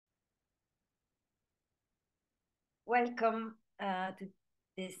Welcome to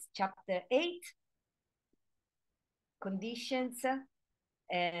this chapter 8, conditions.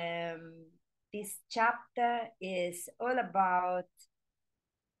 This chapter is all about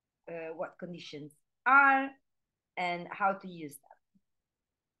what conditions are and how to use them.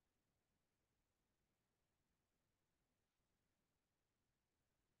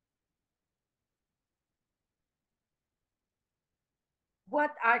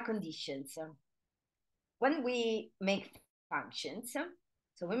 What are conditions? When we make functions,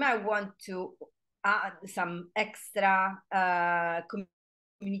 so we might want to add some extra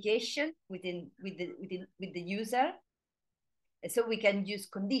communication with the user. And so we can use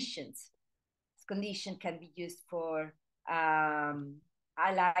conditions. This condition can be used for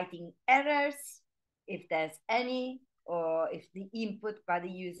highlighting errors, if there's any, or if the input by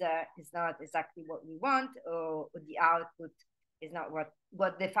the user is not exactly what we want, or the output is not what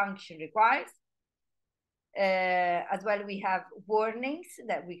the function requires. As well, we have warnings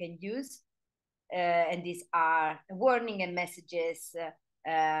that we can use, and these are warning and messages.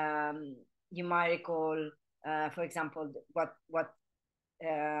 You might recall, for example, what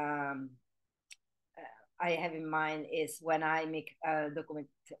I have in mind is when I make a document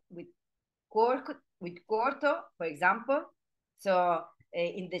with Cohort, for example. So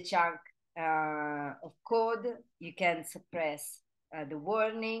in the chunk of code, you can suppress the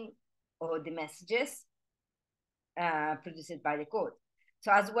warning or the messages produced by the code.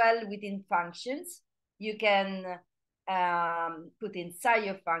 So as well, within functions, you can put inside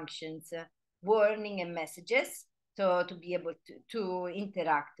your functions warning and messages, so to be able to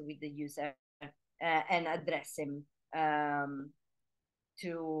interact with the user and address him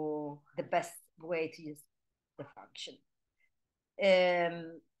to the best way to use the function.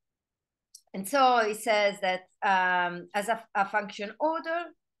 And so it says that as a function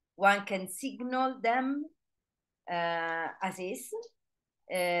order, one can signal them as is.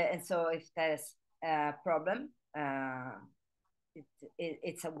 And so if there's a problem,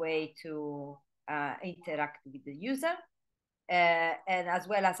 it's a way to interact with the user. And as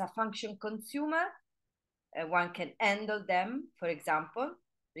well as a function consumer, one can handle them, for example,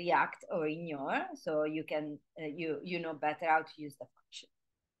 react or ignore. So you can, you know better how to use the function.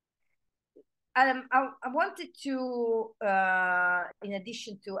 I wanted to, in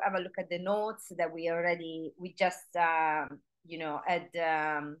addition to have a look at the notes that we just, had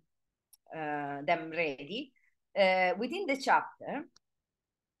them ready. Within the chapter,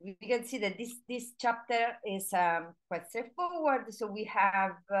 we can see that this chapter is quite straightforward. So we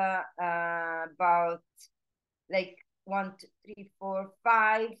have about like 1, 2, 3, 4,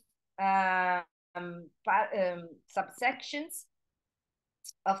 5 subsections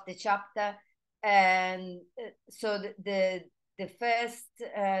of the chapter. And so the first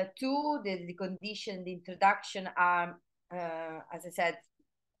two, the condition, the introduction, are, as I said,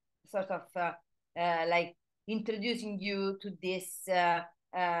 sort of like introducing you to this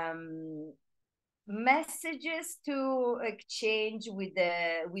messages to exchange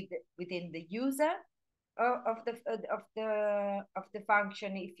within the user of the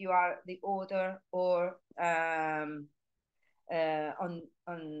function, if you are the author, or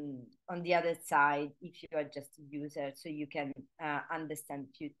on the other side, if you are just a user, so you can understand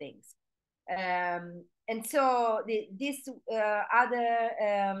a few things. And so these other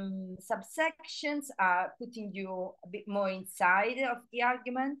subsections are putting you a bit more inside of the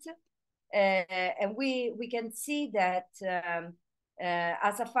argument. And we can see that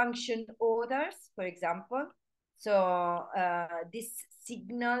as a function orders, for example, so these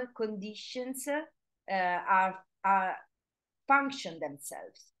signal conditions are function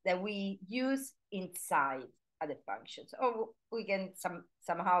themselves that we use inside other functions, or we can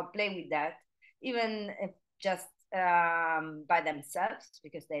somehow play with that, even if just by themselves,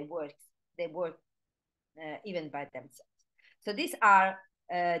 because they work even by themselves. So these are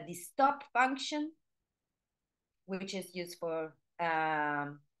the stop function, which is used for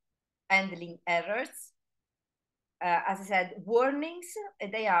handling errors. As I said, warnings,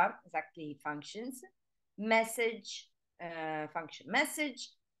 they are exactly functions. Message, function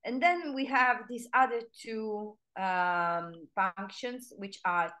message. And then we have these other two functions, which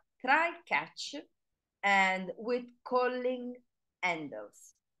are try catch and with calling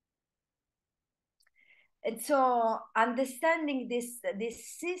handles. And so understanding this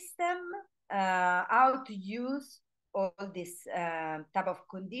system, how to use all this type of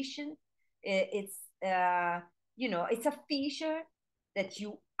condition, it's it's a feature that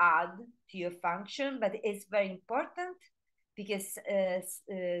you add to your function, but it's very important because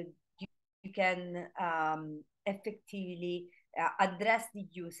you can effectively address the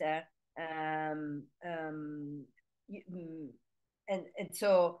user and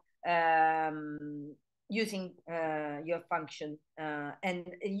so using your function, and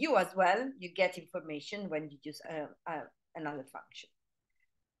you as well, you get information when you use another function.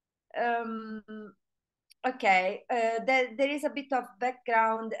 Okay, there is a bit of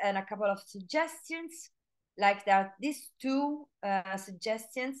background and a couple of suggestions like that. These two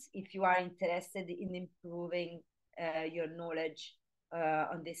suggestions, if you are interested in improving your knowledge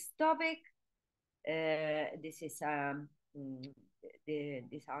on this topic, this is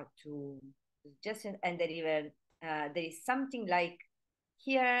these are two suggestions, and there is something like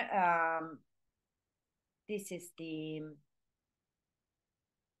here. This is the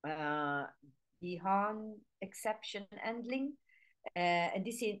Horn exception handling, and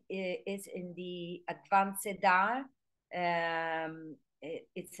this is in the advanced advr.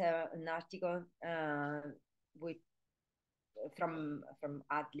 It's an article with from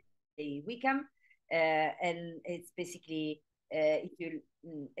Hadley Wickham, and it's basically if you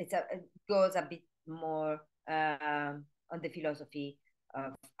it goes a bit more on the philosophy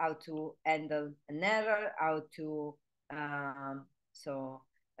of how to handle an error, how to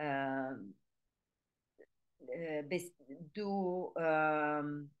do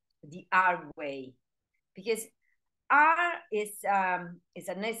the R way, because R is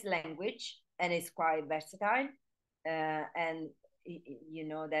a nice language and it's quite versatile, and you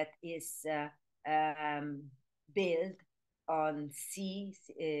know that is built on C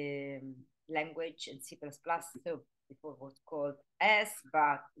language and C++. So before was called S,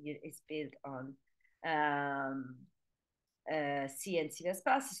 but it's built on C and C++.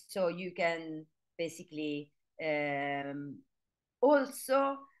 So you can basically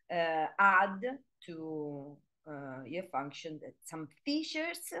also add to your function that some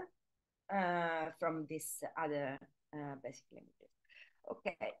features from this other basic languages.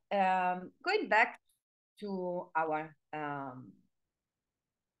 Okay, going back to our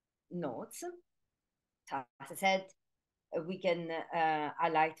notes. As I said, we can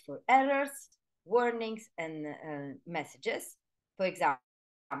highlight for errors, warnings, and messages. For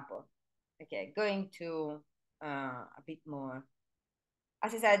example, okay, going to a bit more.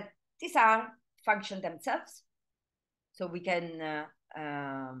 As I said, these are functions themselves, so we can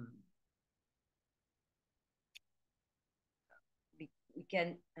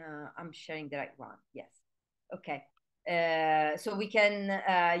I'm sharing the right one. Yes. Okay. So we can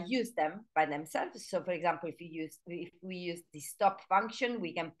use them by themselves. So, for example, if we use the stop function,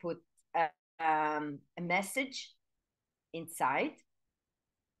 we can put a message inside,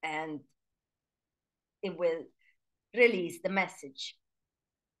 and it will release the message.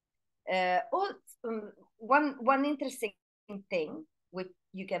 One interesting thing which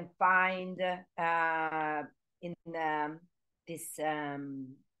you can find in this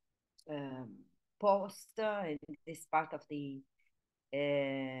post in this part of the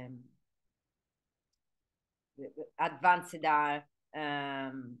advanced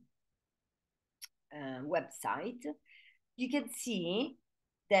website, you can see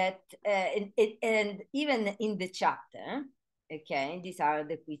that and even in the chapter, okay, these are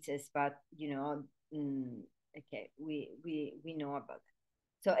the quizzes, but you know, okay, we know about it.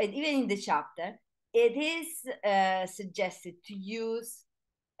 So and even in the chapter, it is suggested to use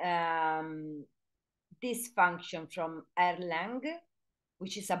this function from Erlang,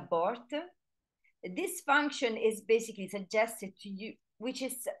 which is abort. This function is basically suggested to you, which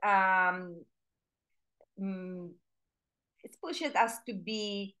is it's pushed us to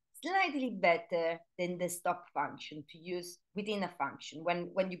be slightly better than the stop function to use within a function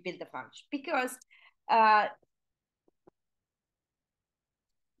when you build a function, because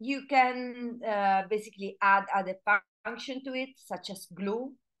you can basically add other function to it, such as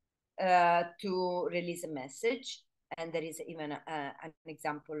glue, to release a message. And there is even an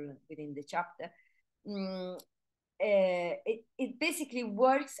example within the chapter. It basically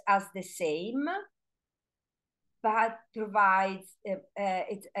works as the same, but provides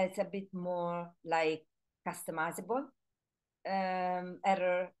it's a bit more like customizable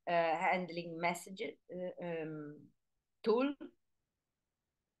error handling messages tool.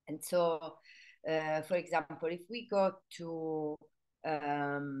 And so, for example, if we go to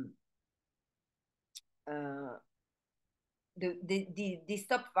the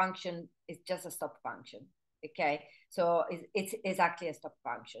stop function is just a stop function, okay? So it's exactly a stop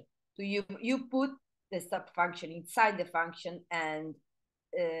function. So you put the stop function inside the function, and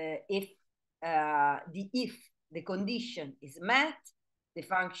if the condition is met, the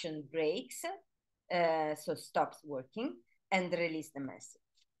function breaks, so stops working and release the message.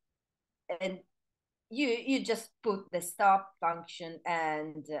 And you just put the stop function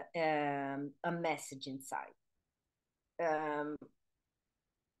and a message inside.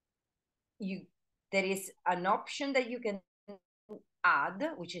 there is an option that you can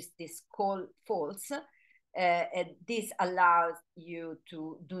add, which is this call false. And this allows you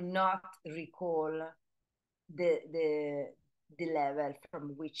to do not recall the level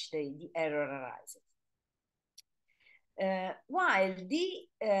from which the error arises. While the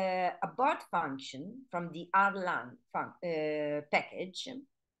abort function from the rlan package,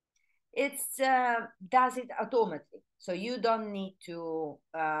 it's does it automatically. So you don't need to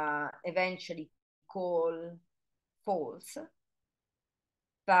eventually call false,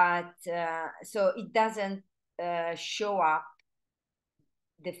 but so it doesn't show up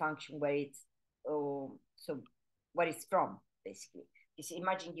the function where it's so where it's from, basically. You see,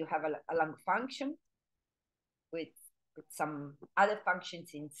 imagine you have a long function with some other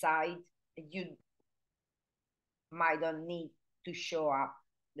functions inside. You might don't need to show up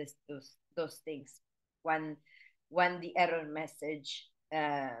those things when the error message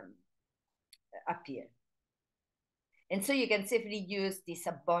appear. And so you can safely use this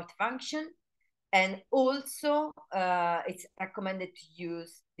abort function. And also it's recommended to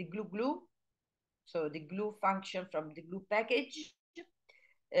use the glue. So the glue function from the glue package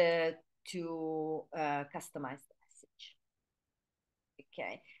to customize the message.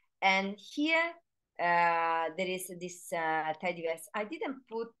 Okay. And here there is this tidyverse. I didn't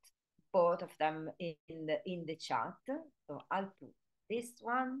put both of them in the chat, so I'll put this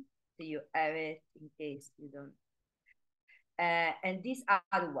one so you have it in case you don't. And this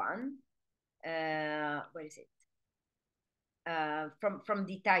other one, where is it? From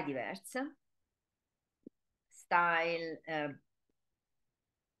the tidyverse style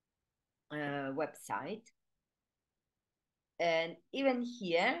website. And even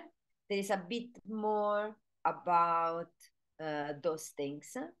here, there is a bit more about those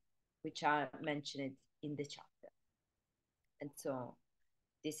things which are mentioned in the chapter. And so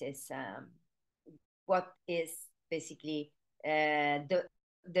this is what is basically the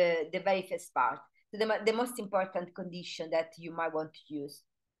very first part. So the most important condition that you might want to use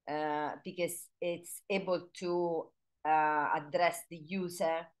because it's able to address the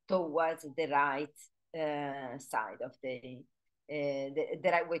user towards the right side of the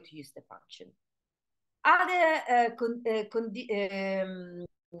right way to use the function.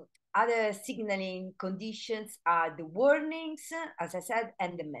 Other signaling conditions are the warnings, as I said,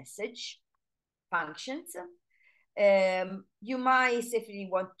 and the message functions. You might safely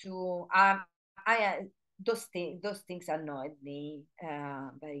want to those things annoyed me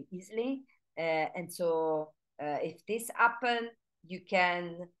very easily, and so if this happens, you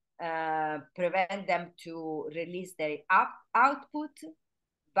can prevent them to release their output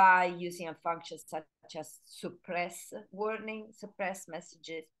by using a function such as suppress warning, suppress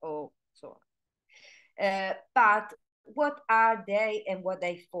messages, or so on. But what are they and what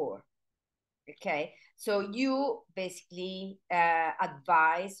they for? Okay, so you basically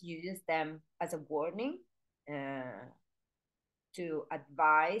advise, you use them as a warning to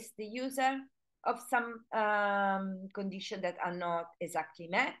advise the user of some conditions that are not exactly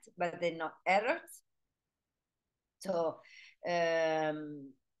met, but they're not errors. So, so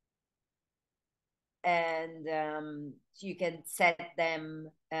you can set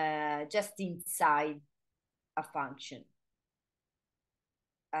them just inside a function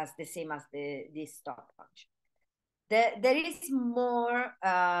as the same as the stop function. There is more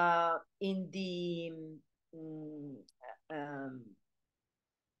in the,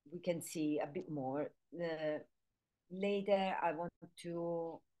 we can see a bit more. Later, I want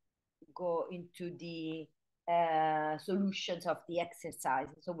to go into the solutions of the exercise,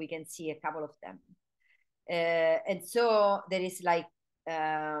 so we can see a couple of them. And so there is like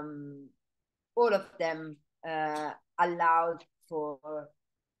all of them allowed for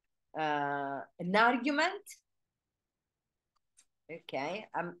an argument. Okay,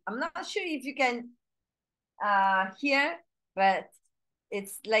 I'm not sure if you can hear, but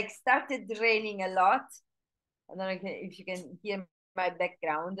it's like started raining a lot. I don't know if you can hear my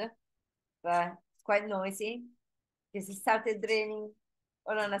background, but it's quite noisy because it started raining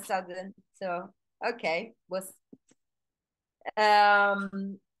all on a sudden. So okay, was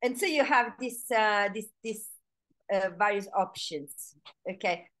and so you have this various options.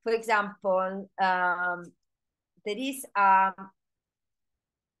 Okay, for example, there is a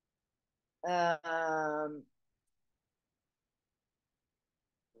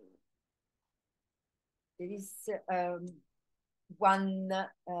one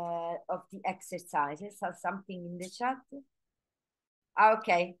of the exercises has something in the chat.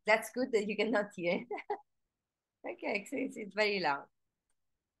 Okay, that's good that you cannot hear. Okay, so it's very loud.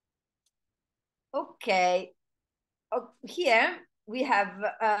 Okay, here we have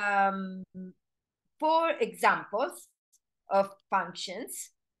 4 examples of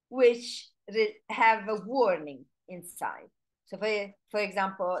functions which have a warning inside. So for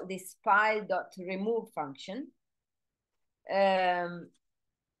example, this file.remove function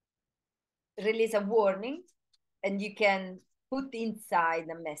release a warning, and you can put inside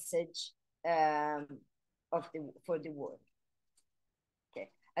a message for the warning. Okay,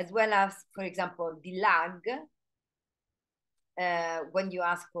 as well as, for example, the lag. When you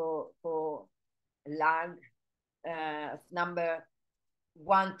ask for lag number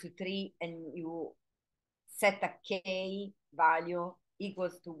 1 to 3, and you set a k value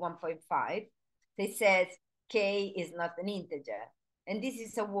equals to 1.5, it says k is not an integer, and this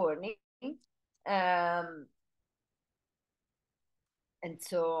is a warning. And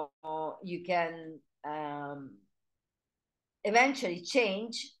so you can eventually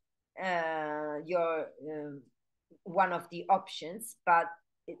change your one of the options, but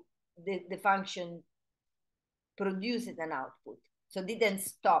the function produces an output, so didn't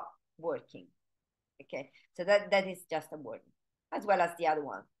stop working. Okay, so that is just a warning, as well as the other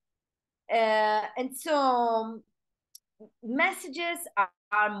one. And so messages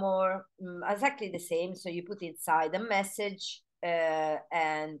are more exactly the same. So you put inside a message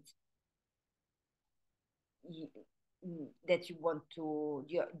and that you want to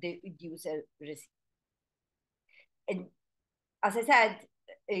the user receive. And as I said,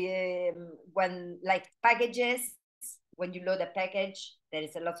 when like packages, when you load a package, there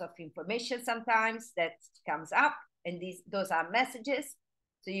is a lot of information sometimes that comes up, and those are messages.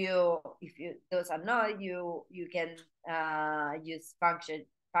 So if those are not, you can use functions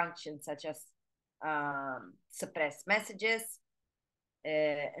such as suppress messages,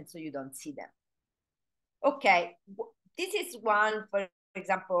 and so you don't see them. Okay, this is one, for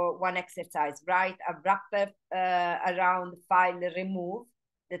example, one exercise. Write a wrapper around file remove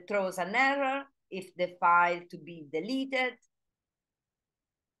that throws an error if the file to be deleted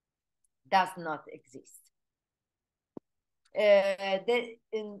does not exist. I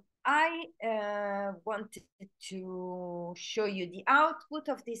wanted to show you the output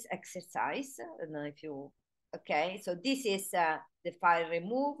of this exercise. I don't know if you, okay, so this is the file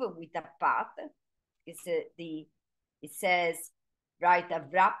remove with a path. It says write a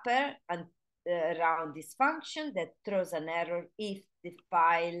wrapper and around this function that throws an error if the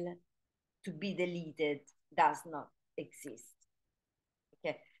file to be deleted does not exist.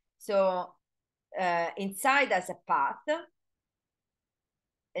 Okay, so inside as a path,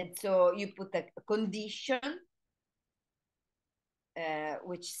 and so you put a condition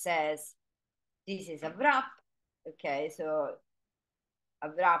which says this is a wrap. Okay, so a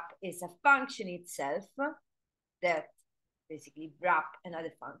wrap is a function itself that basically wrap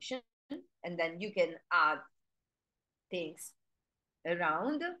another function, and then you can add things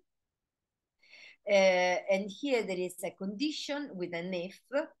around. And here there is a condition with an if,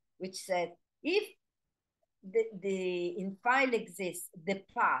 which says if the in file exists, the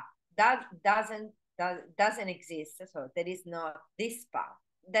path that doesn't exist, so there is not this path,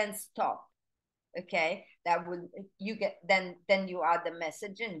 then stop. Okay, that will you get then you add the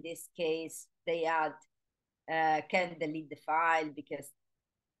message. In this case, they add can delete the file because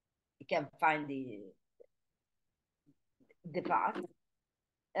you can find the path.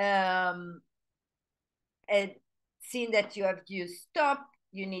 And seeing that you have used stop,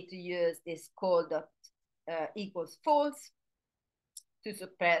 you need to use this call dot equals false to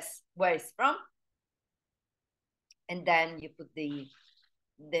suppress where it's from, and then you put the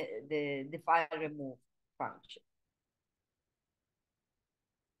file remove function.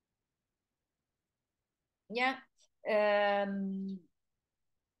 Yeah.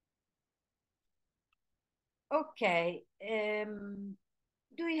 Okay.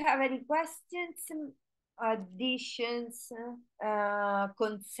 Do you have any questions, additions,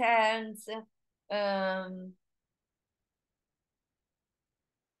 concerns?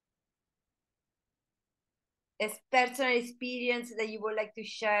 Personal experience that you would like to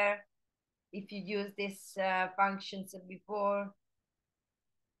share if you use these functions before?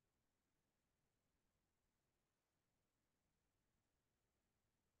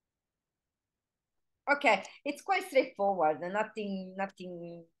 Okay, it's quite straightforward, nothing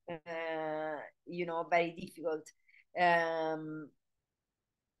you know, very difficult.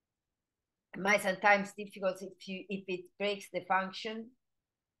 Might sometimes difficult if it breaks the function,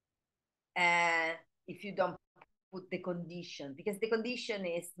 if you don't put the condition, because the condition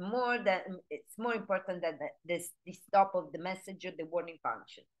is it's more important than the stop of the message or the warning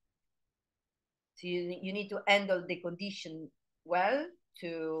function. So you need to handle the condition well,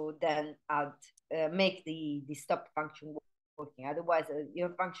 to then add, make the stop function working. Otherwise, your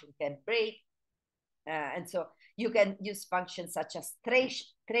function can break. And so you can use functions such as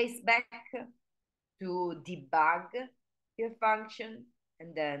traceback to debug your function,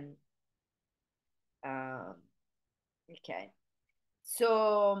 and then okay.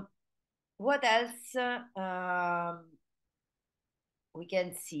 So what else we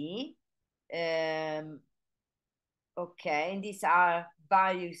can see? Okay, and these are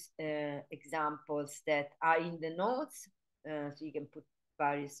various examples that are in the notes. So you can put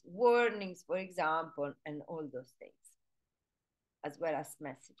various warnings, for example, and all those things, as well as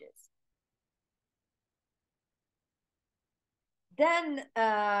messages. Then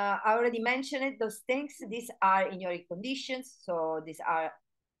I already mentioned it, those things. These are in your conditions. So these are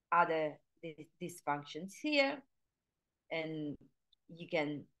these functions here, and you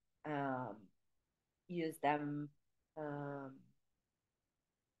can use them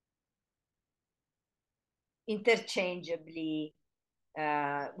interchangeably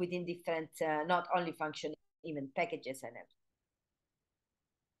within different, not only function, even packages and everything.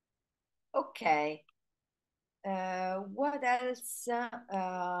 Okay. What else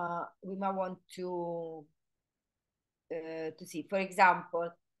we might want to see? For example,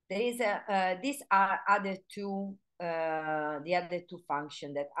 there is these are other two, the other two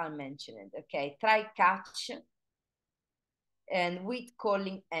functions that are mentioned. Okay, try catch and with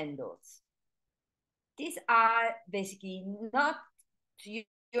calling handles. These are basically not, you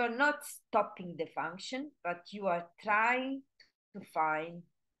are not stopping the function, but you are trying to find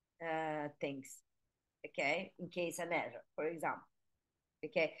things, okay, in case an error, for example.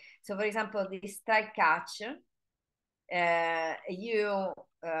 Okay, so for example, this try catch,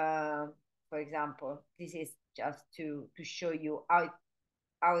 for example, this is just to show you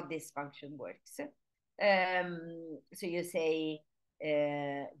how this function works. So you say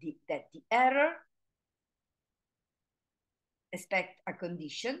that the error expect a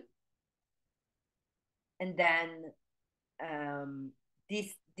condition, and then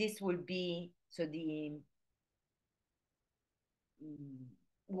this will be, so the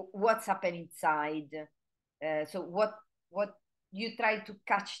what's happening inside. So what you try to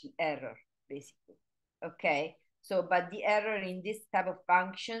catch the error, basically. Okay, so but the error in this type of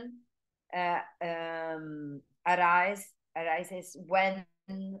function arises when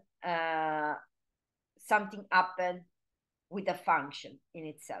something happens with a function in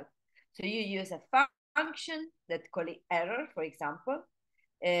itself. So you use a function that call it error, for example,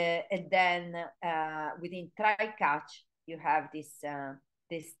 and then within try catch you have these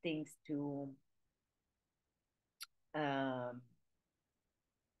things to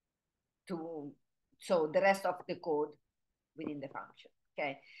so the rest of the code within the function.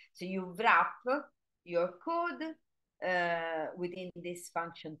 Okay, so you wrap your code within this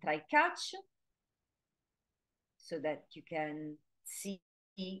function try catch, so that you can see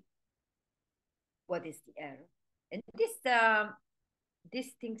what is the error. And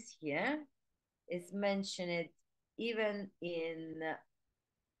these things here is mentioned even in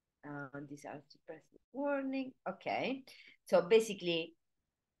these are suppressive warning. Okay, so basically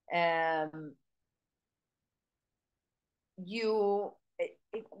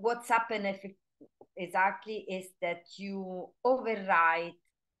what's happened exactly is that you override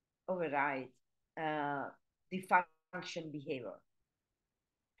the function behavior.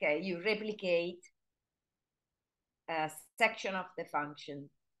 Okay, you replicate a section of the function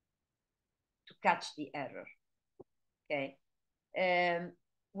to catch the error. Okay,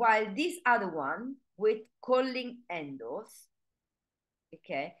 while this other one with calling handles,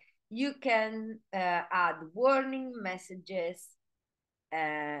 okay, you can add warning messages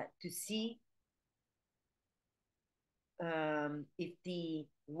to see if the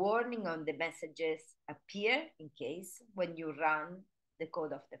warning on the messages appear in case when you run the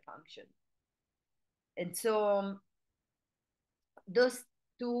code of the function. And so those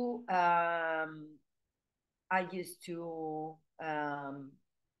two are used to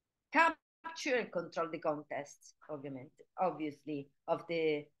capture and control the context, obviously, of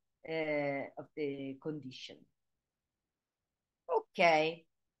the condition. Okay,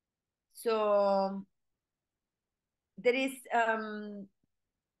 so there is a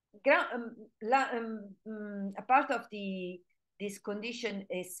part of this condition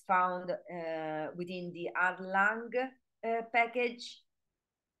is found within the rlang package.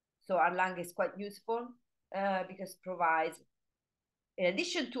 So rlang is quite useful because provides, in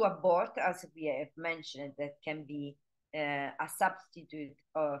addition to abort, as we have mentioned, that can be a substitute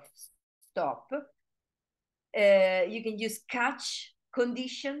of stop. You can use catch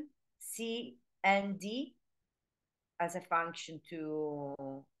condition, C and D, as a function to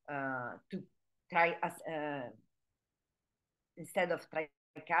try as instead of try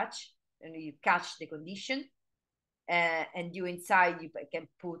catch, and you catch the condition, and you inside you can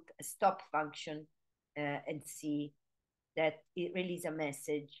put a stop function and see that it releases a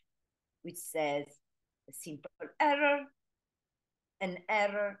message which says a simple error, an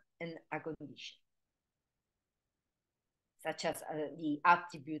error, and a condition, such as the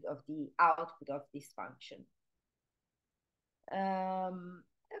attribute of the output of this function.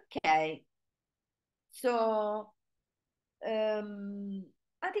 Okay, so I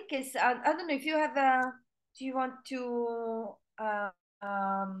think it's, I don't know if you have a, do you want to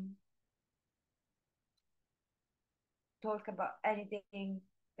talk about anything,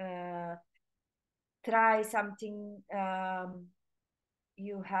 try something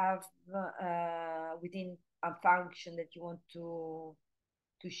you have within a function that you want to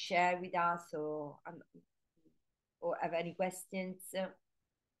share with us, or have any questions?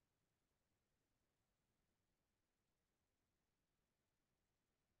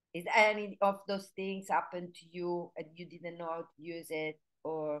 Is any of those things happened to you and you didn't know how to use it,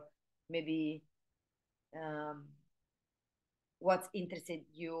 or maybe what interested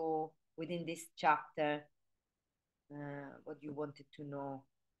you within this chapter, what you wanted to know?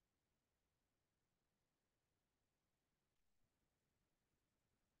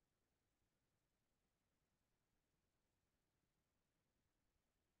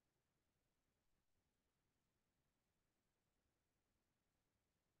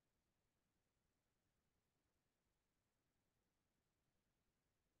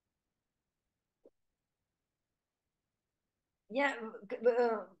 Yeah,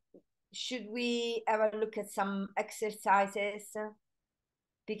 should we have a look at some exercises?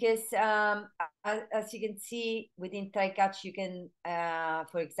 Because as you can see within try catch, you can,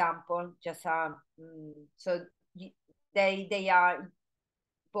 for example, just so they are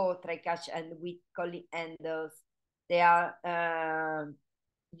both try catch and with calling handles. They are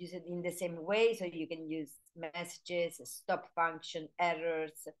used in the same way, so you can use messages, stop function,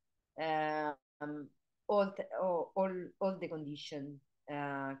 errors, all the condition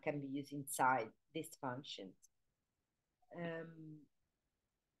can be used inside these functions.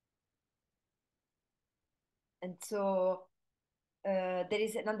 And so there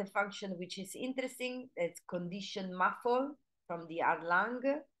is another function which is interesting. It's condition muffle from the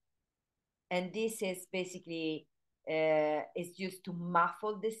Erlang. And this is basically is used to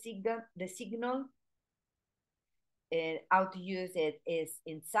muffle the signal. And how to use it is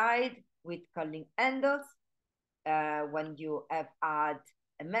inside with calling handles. When you have add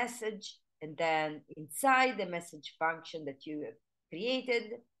a message, and then inside the message function that you have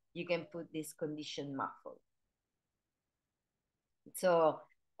created, you can put this condition muffle. So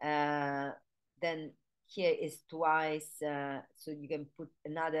then here is twice, so you can put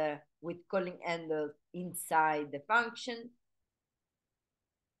another with calling handle inside the function,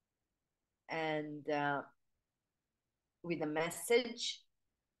 and with a message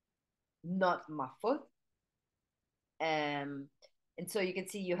not muffled. And so you can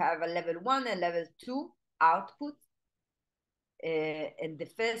see you have a level 1 and level 2 output. And the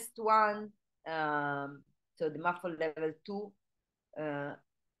first one, so the muffled level 2,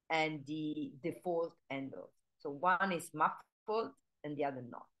 and the default handle. So one is muffled and the other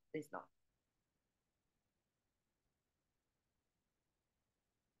not. It's not.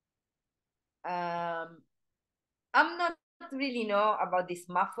 I'm not really know about this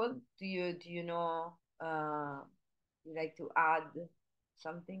muffled. Do you know? You like to add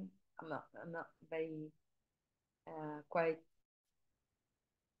something? I'm not very quite.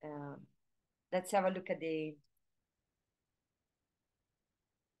 Let's have a look at the.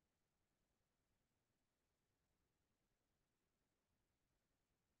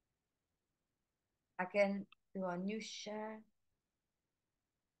 I can do a new share.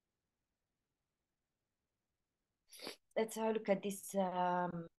 Let's have a look at this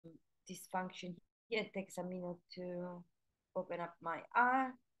this function here. It takes a minute to open up my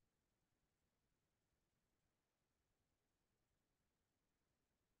R.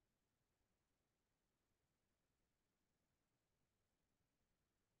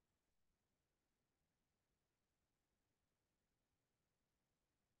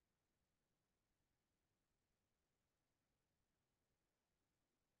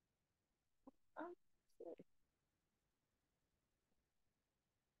 Oh,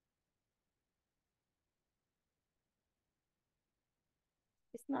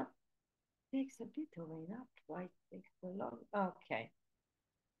 it's not, takes a bit of enough. Why it takes so long? Okay.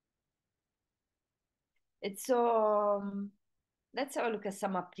 It's so let's have a look at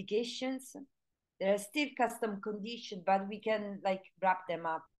some applications there are still custom conditions, but we can like wrap them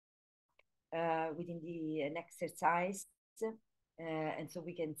up within an exercise, and so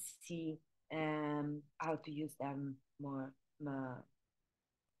we can see how to use them more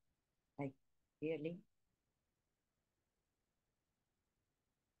like clearly.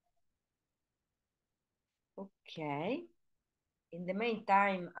 Okay. In the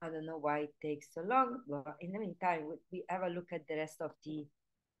meantime, I don't know why it takes so long, but in the meantime, we have a look at the rest of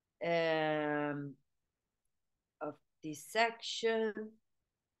this section.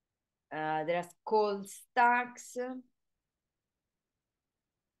 There are call stacks.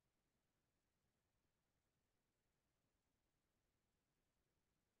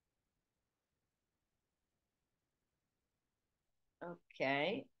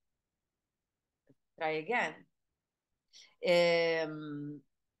 Okay. Try again.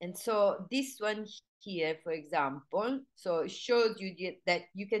 And so this one here, for example, so it shows you that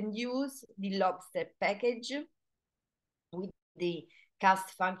you can use the lobster package with the cast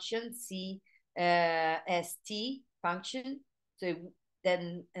function, CST function. So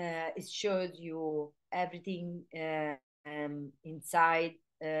then it shows you everything inside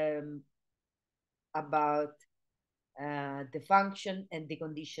about the function and the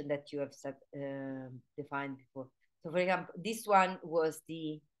condition that you have defined before. So for example, this one was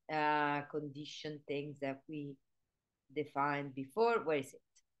the condition things that we defined before. Where is it?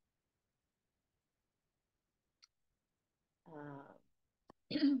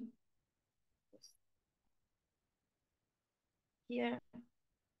 Here.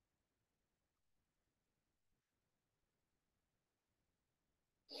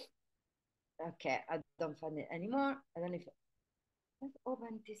 Okay, I don't find it anymore. I don't know if let's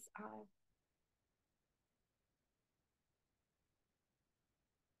open this up.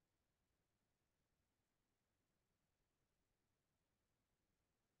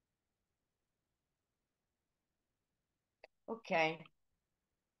 Okay.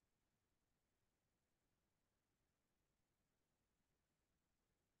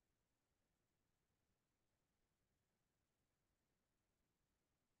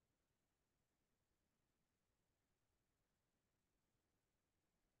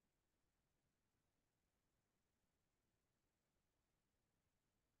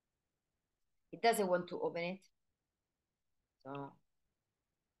 It doesn't want to open it. So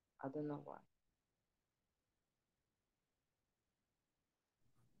I don't know why.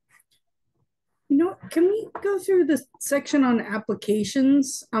 You know, can we go through the section on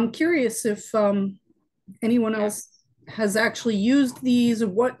applications? I'm curious if anyone else has actually used these or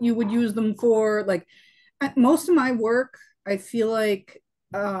what you would use them for. Like most of my work, I feel like,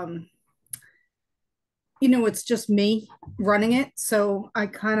 it's just me running it. So I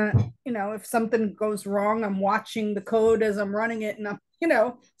kind of, if something goes wrong, I'm watching the code as I'm running it and I'm,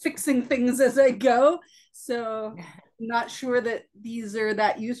 fixing things as I go. So I'm not sure that these are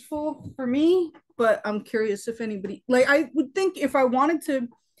that useful for me, but I'm curious if anybody, like, I would think if I wanted to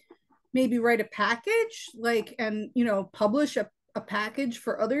maybe write a package, like, and, publish a package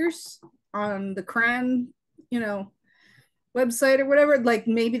for others on the CRAN, website or whatever, like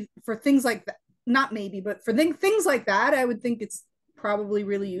maybe for things like that, not maybe, but for things like that, I would think it's probably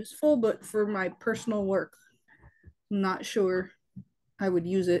really useful. But for my personal work, I'm not sure I would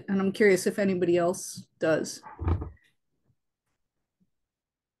use it. And I'm curious if anybody else does.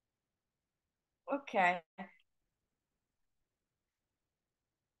 Okay.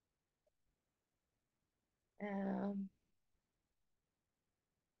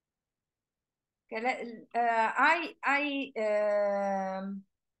 Okay, I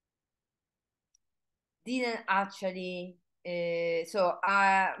didn't actually so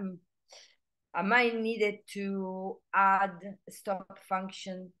I might needed to add stop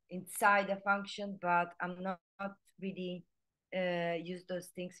function inside a function, but I'm not really use those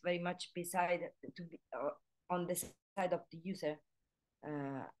things very much beside to be on the side of the user.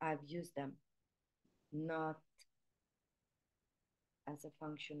 I've used them not as a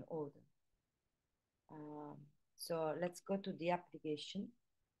function order. So let's go to the application,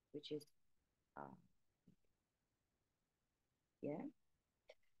 which is yeah.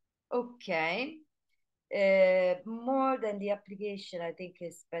 Okay. More than the application, I think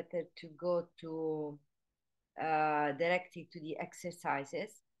it's better to go to directly to the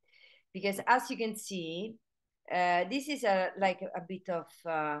exercises, because as you can see, this is like a bit of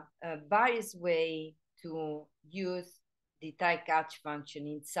a various way to use the try catch function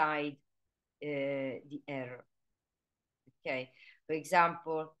inside the error. Okay, for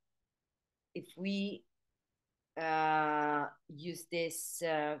example, if we use this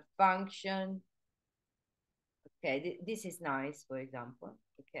function. Okay, this is nice, for example.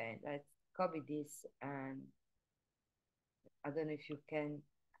 Okay, let's copy this, and I don't know if you should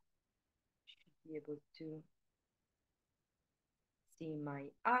be able to see my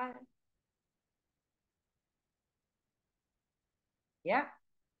eye. Yeah.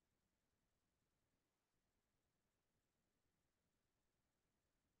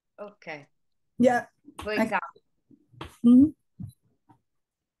 Okay. Yeah. For example.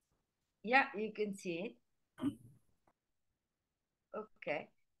 Yeah, you can see it. Okay.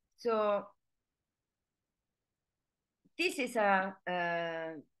 So this is a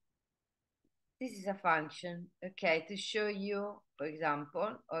function, okay, to show you, for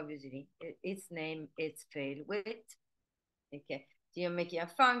example, obviously its name is fail width. Okay, so you're making a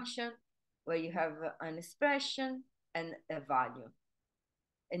function where you have an expression and a value,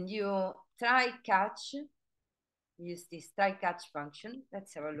 and you use this try catch function.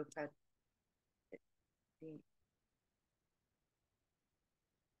 Let's have a look at the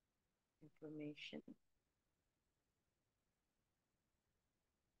information.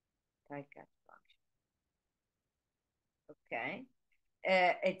 Try catch function. Okay,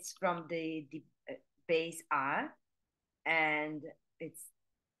 it's from the base R, and it's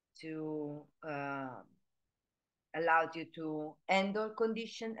to allowed you to handle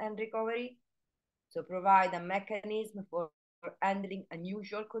condition and recovery. So provide a mechanism for handling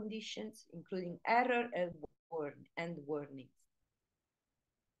unusual conditions, including error and warnings.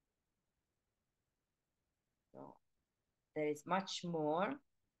 So there is much more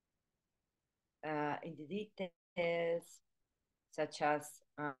in the details, such as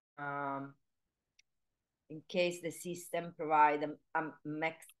in case the system provide a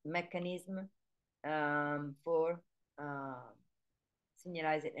mechanism for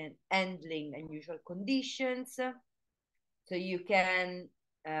signalizing and handling unusual conditions. So you can,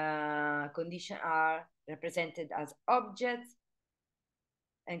 conditions are represented as objects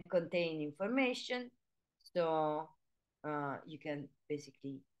and contain information. So you can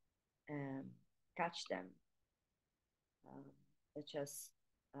basically catch them, such as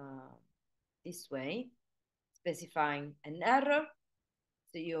this way, specifying an error.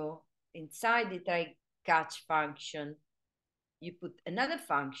 So you, inside the try catch function, you put another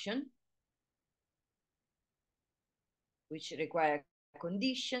function which require a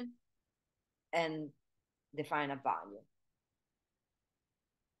condition and define a value.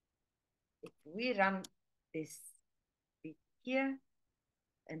 If we run this bit here,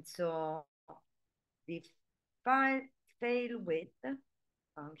 and so the fail width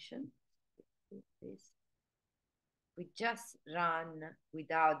function, we just run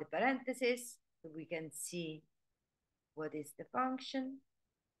without the parentheses, so we can see what is the function,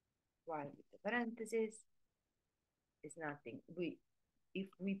 while with the parentheses is nothing. If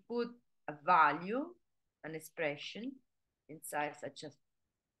we put a value, an expression inside, such as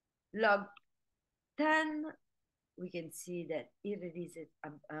log 10, we can see that it releases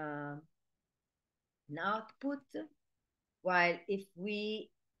an output, while if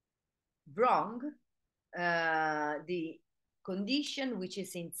we wrong the condition which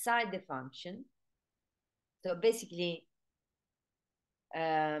is inside the function, so basically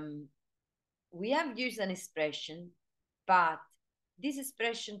we have used an expression, but this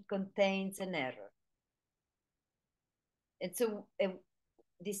expression contains an error. And so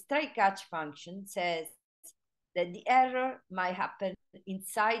this try catch function says that the error might happen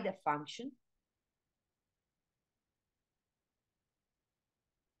inside the function.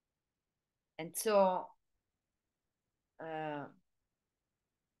 And so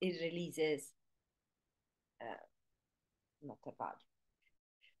it releases not a value.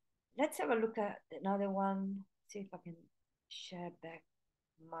 Let's have a look at another one, see if I can share back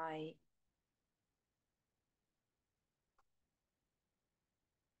my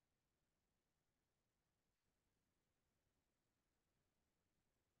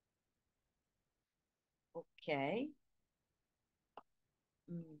okay.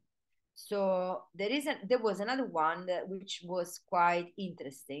 So there was another one which was quite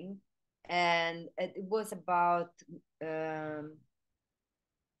interesting, and it was about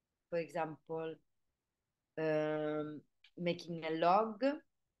for example, making a log.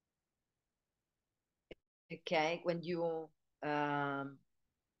 Okay, when you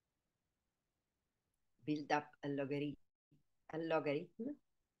build up a logarithm.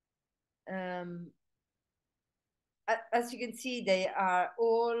 As you can see, they are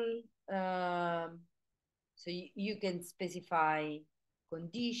all, so you can specify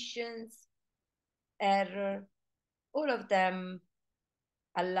conditions, error, all of them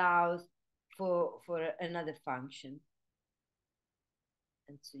allows for another function.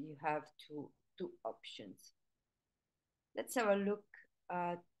 And so you have two options. Let's have a look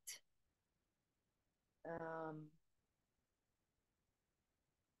at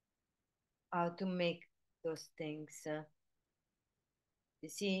how to make those things. You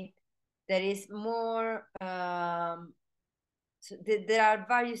see, there is more. So there are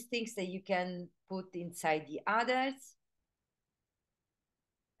various things that you can put inside the others.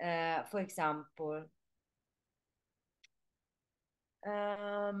 For example,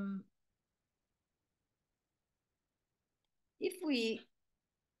 if we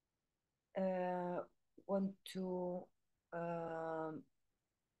want to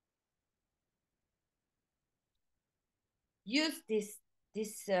use this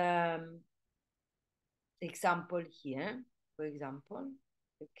example here, for example,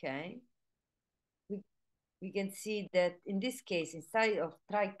 okay, we can see that in this case, instead of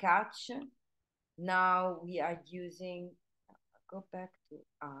try catch, now we are using, go back to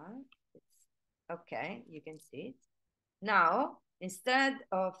R. Okay, you can see it. Now, instead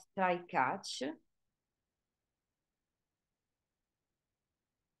of try catch,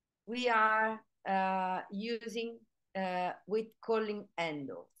 we are using with calling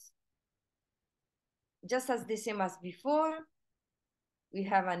handles. Just as the same as before, we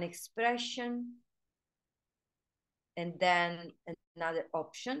have an expression and then another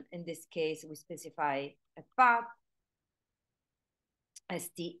option. In this case, we specify a path,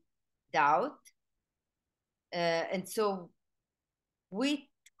 st doubt. And so with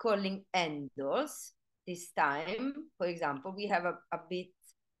calling handles, this time, for example, we have a bit,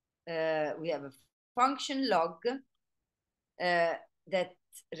 we have a function log that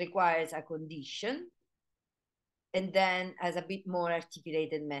requires a condition and then has a bit more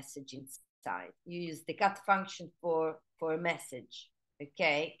articulated message inside. You use the cat function for a message,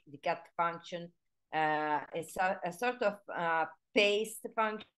 okay? The cat function is a sort of paste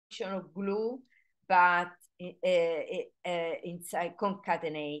function or glue, but inside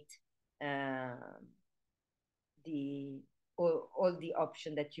concatenate all the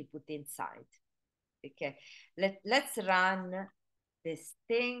option that you put inside. Okay, let's run this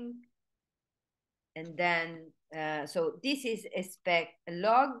thing, and then so this is a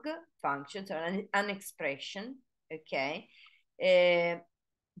log function, so an expression, okay,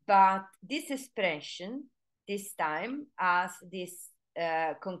 but this expression this time has this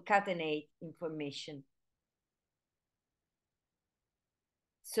concatenate information,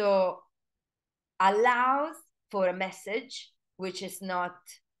 so allows for a message which is not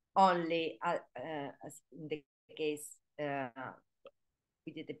only as in the case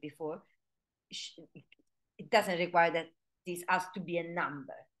we did it before, it doesn't require that this has to be a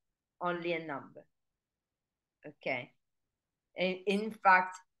number, only a number, okay. And in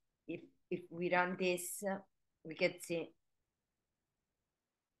fact, if we run this, we can see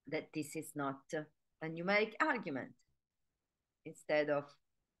that this is not a numeric argument. Instead of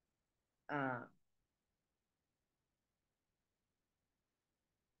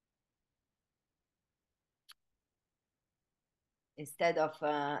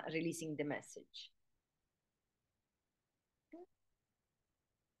releasing the message.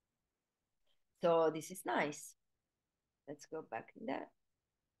 So this is nice. Let's go back in there.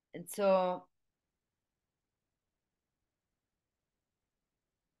 And so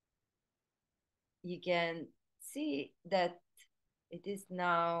you can see that it is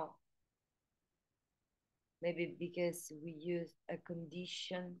now, maybe because we used a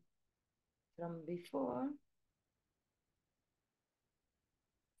condition from before.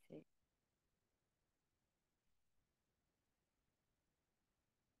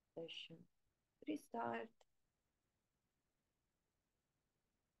 Session restart.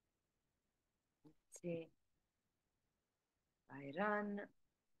 Let's see. I run.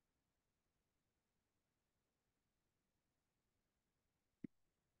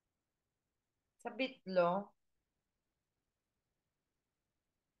 It's a bit low.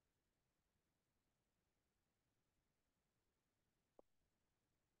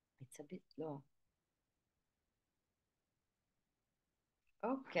 It's a bit low.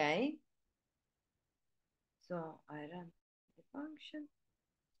 Okay. So I run the function.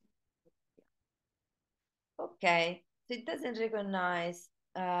 Okay. So it doesn't recognize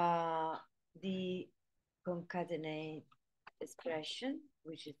the concatenate expression,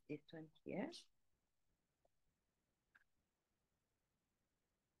 which is this one here.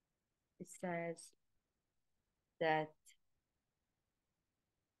 It says that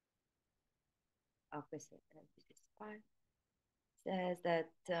this is fine. Says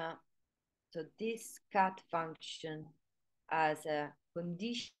that so this cat function has a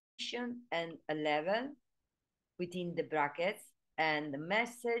condition and a level within the brackets, and the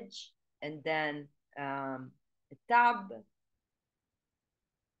message, and then a tab,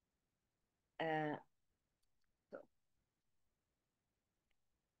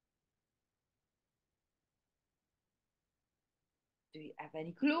 Do you have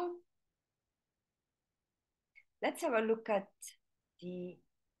any clue? Let's have a look at the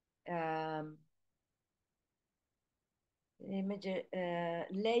image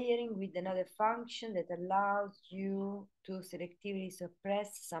layering with another function that allows you to selectively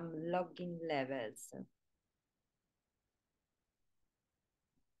suppress some logging levels.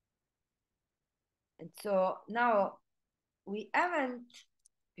 And so now we haven't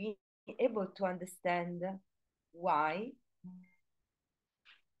been able to understand why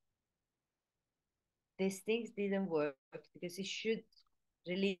these things didn't work, because it should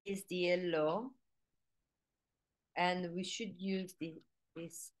release the yellow, and we should use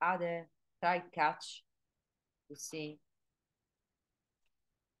this other try catch to see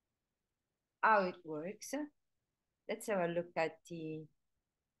how it works. Let's have a look at the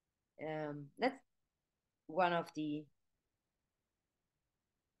that's one of the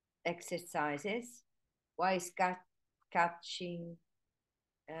exercises. Why is catching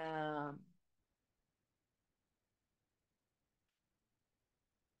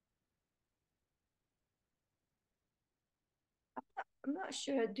I'm not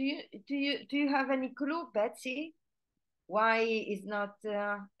sure. Do you have any clue, Betsy? Why is not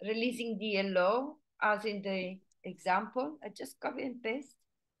releasing the yellow as in the example? I just copy and paste.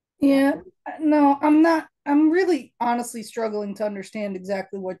 Yeah, no, I'm not. I'm really honestly struggling to understand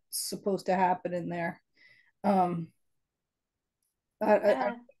exactly what's supposed to happen in there. Um,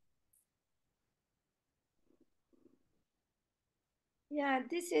 Yeah,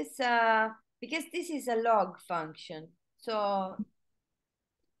 this is because this is a log function, so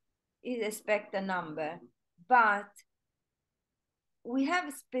it expects a number, but we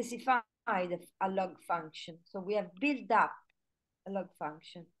have specified a log function, so we have built up a log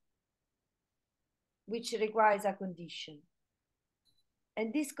function which requires a condition,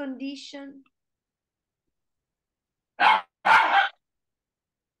 and this condition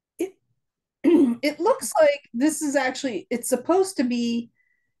it looks like this is actually, it's supposed to be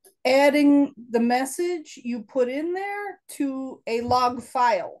adding the message you put in there to a log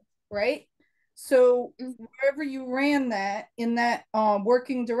file, right? So wherever you ran that in that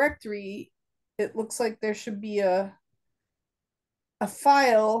working directory, it looks like there should be a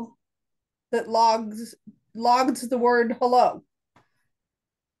file that logs the word hello,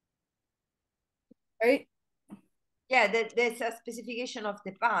 right? Yeah, there's a specification of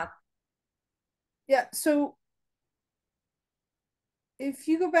the path. Yeah, so if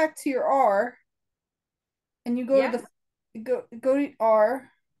you go back to your R and you go to the go to R,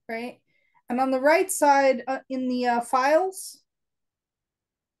 right? And on the right side in the files,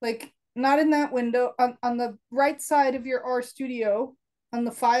 like not in that window, on the right side of your R Studio, on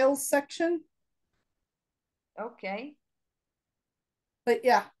the files section. Okay. But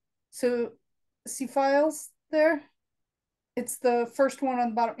yeah, so see files there? It's the first one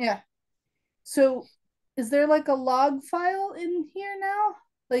on the bottom. Yeah. So is there like a log file in here now?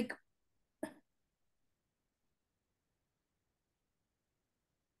 Like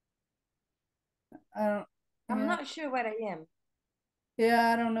I don't I'm yeah. not sure where I am. Yeah,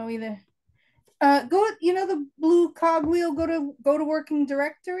 I don't know either. Go, you know, the blue cogwheel, go to working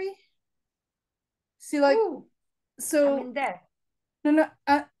directory. See, like, Ooh, I'm so in there. no,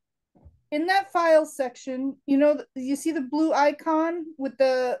 in that file section, you know, you see the blue icon with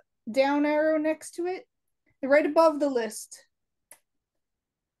the down arrow next to it, right above the list.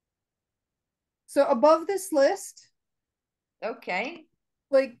 So above this list, Okay.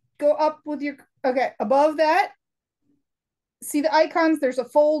 like go up with your, okay, above that, see the icons, there's a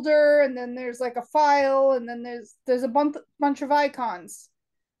folder, and then there's like a file, and then there's a bunch of icons.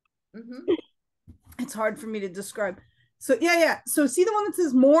 Mm-hmm. It's hard for me to describe. So yeah. So see the one that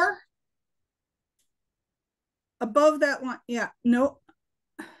says more? Above that one. Yeah, no.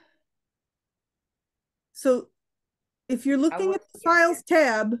 So if you're looking at the files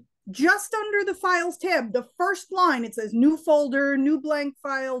tab, just under the files tab, the first line, it says new folder, new blank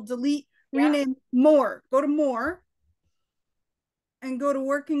file, delete, rename, more. Go to more and go to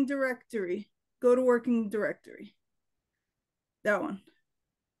working directory. Go to working directory. That one.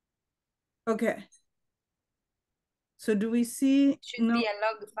 Okay. So do we see? Should be a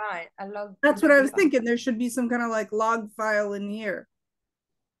log file. A log. That's what I was thinking. There should be some kind of like log file in here.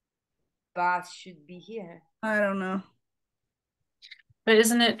 But should be here. I don't know. But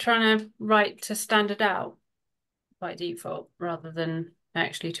isn't it trying to write to standard out by default rather than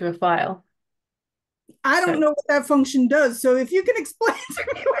actually to a file? I don't know what that function does. So if you can explain to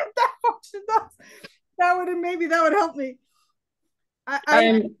me what that function does, that would help me.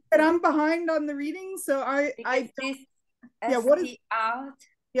 I'm behind on the reading, so what is out.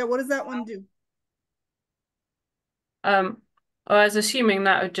 Yeah, what does that one do? I was assuming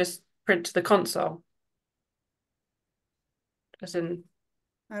that would just print to the console. As in,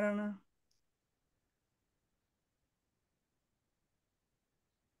 I don't know.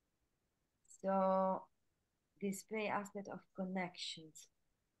 So display aspect of connections.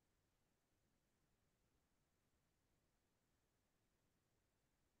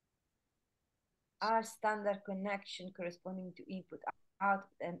 Are standard connection corresponding to input, output,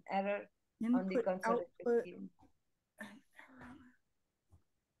 and error on the Input, console. output.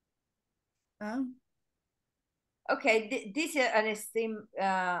 Okay, this is an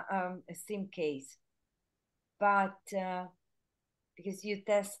extreme case, but because you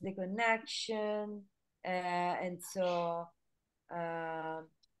test the connection, and so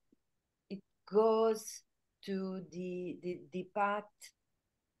it goes to the path.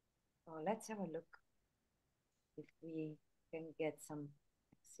 Oh, let's have a look if we can get some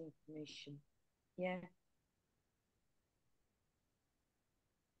information. Yeah.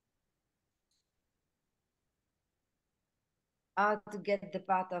 How to get the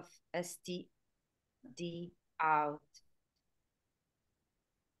path of STD out.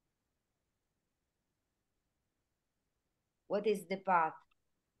 What is the path?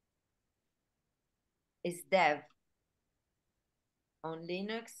 Is dev on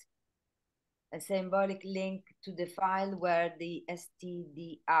Linux a symbolic link to the file where the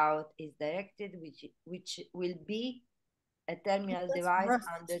std out is directed, which will be a terminal device Rust.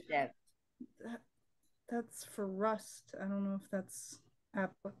 under dev. That's for Rust. I don't know if that's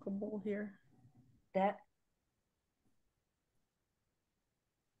applicable here. That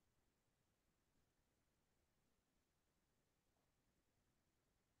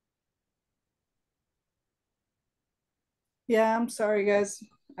Yeah, I'm sorry, guys.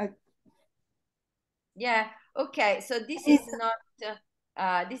 Yeah. Okay. So this is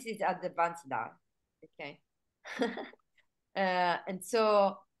not. This is advanced art. Okay. And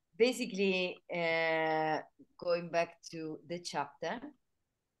so basically, going back to the chapter,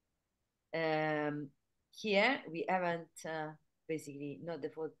 here we haven't basically not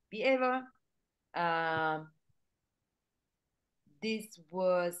default behavior. This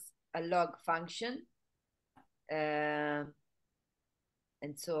was a log function, and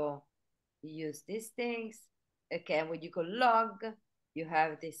so you use these things. Okay, and when you call log, you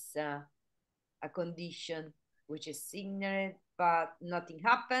have this a condition which is signaled, but nothing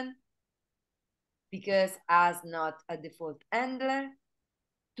happened because as not a default handler.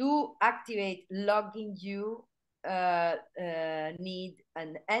 To activate logging, you need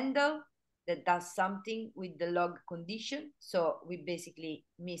an handle that does something with the log condition. So we basically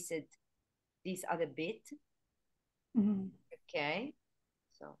missed this other bit. Mm-hmm. Okay,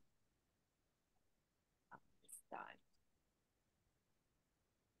 so start.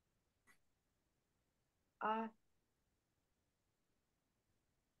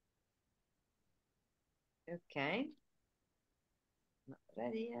 Okay, not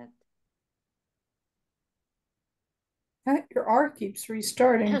ready yet. Your R keeps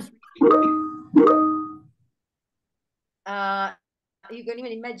restarting. You can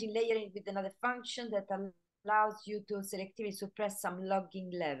even imagine layering with another function that allows you to selectively suppress some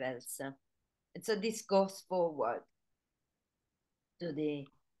logging levels. And so this goes forward to the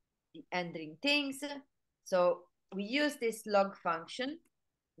handling things. So we use this log function.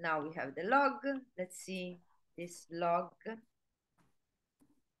 Now we have the log. Let's see this log.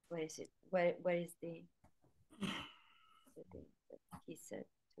 Where is it? Where is the thing that he said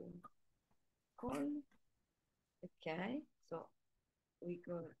to call? Okay, so we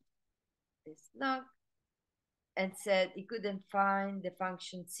go this log and said he couldn't find the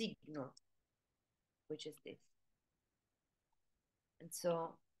function signal, which is this. And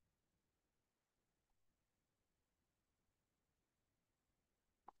so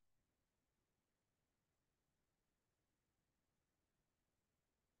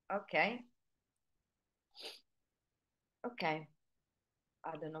okay. Okay.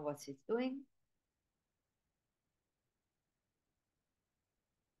 I don't know what it's doing.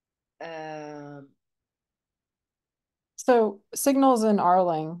 So signals in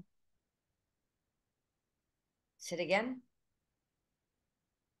Arling. Say it again.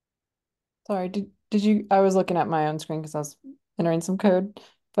 Sorry, did you? I was looking at my own screen because I was entering some code,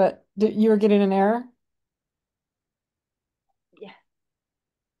 but you were getting an error? Yeah.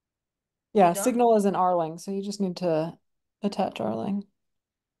 Yeah, signal is in Arling, so you just need to attach Arling.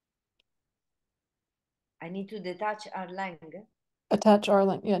 I need to detach Erlang. Attach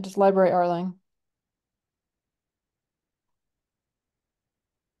Arling. Yeah, just library Arling.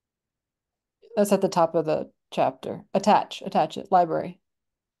 That's at the top of the chapter. Attach it, library.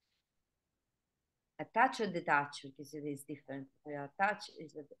 Attach or detach, because it is different. Attach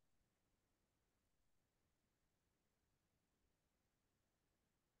is a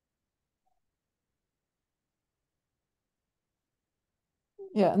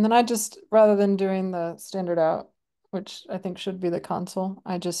Yeah, and then I just, rather than doing the standard out, which I think should be the console,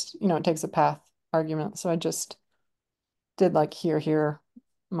 I just, it takes a path argument. So I just did like here,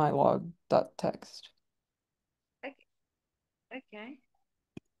 my log dot text. okay.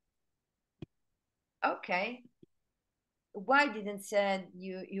 Okay. Why didn't say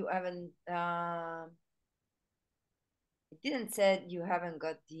you haven't it didn't say you haven't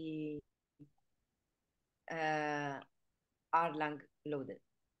got the Erlang loaded?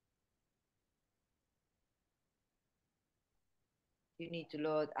 You need to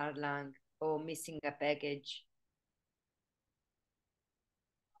load Erlang or missing a package.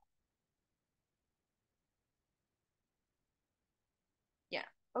 Yeah,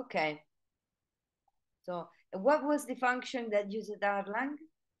 okay. So what was the function that used Erlang?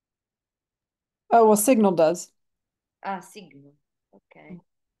 Oh, well, Signal does. Signal. Okay.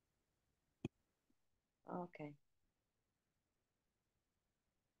 Okay.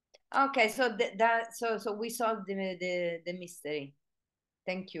 Okay, so so we solved the mystery.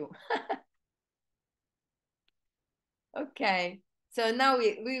 Thank you. Okay, so now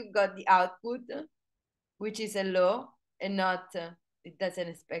we've got the output, which is a low and not it doesn't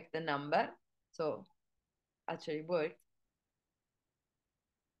expect the number, so actually worked.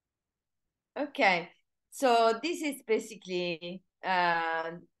 Okay, so this is basically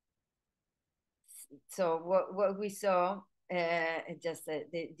so what we saw just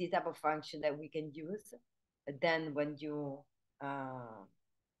the type of function that we can use. Then when you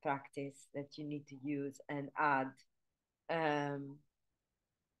practice that you need to use and add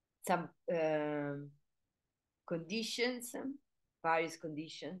some conditions, various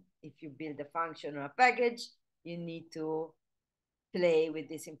conditions. If you build a function or a package, you need to play with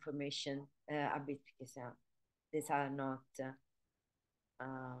this information a bit, because these are not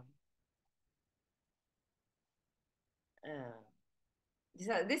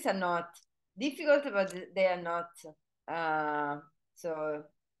these are not difficult, but they are not so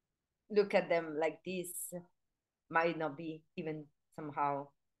look at them like this might not be even somehow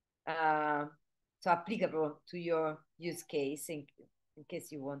so applicable to your use case in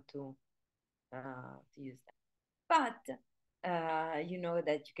case you want to use that. But you know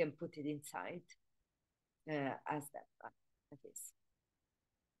that you can put it inside as that. That is.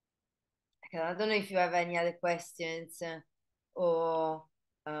 I don't know if you have any other questions or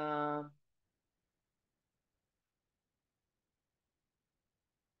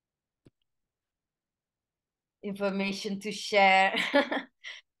information to share.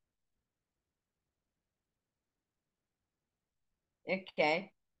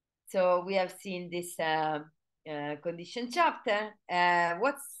 Okay, so we have seen this condition chapter.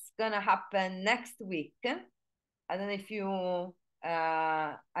 What's gonna happen next week? I don't know if you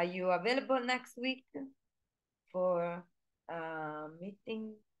are you available next week for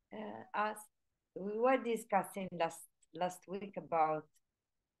meeting us. We were discussing last week about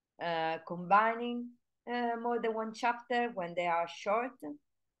combining more than one chapter when they are short,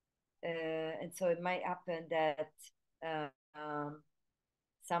 and so it might happen that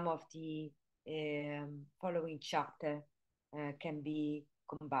some of the following chapter can be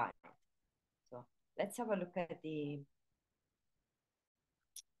combined. So let's have a look at the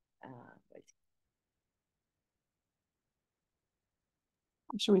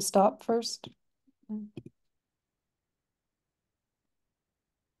Should we stop first?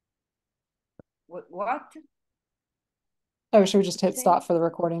 what? Oh, should we just hit stop for the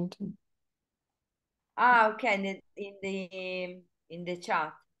recording too? Okay, in the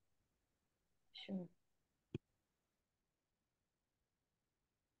chat. Sure.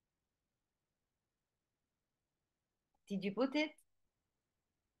 Did you put it?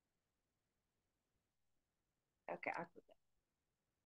 Okay, I put it.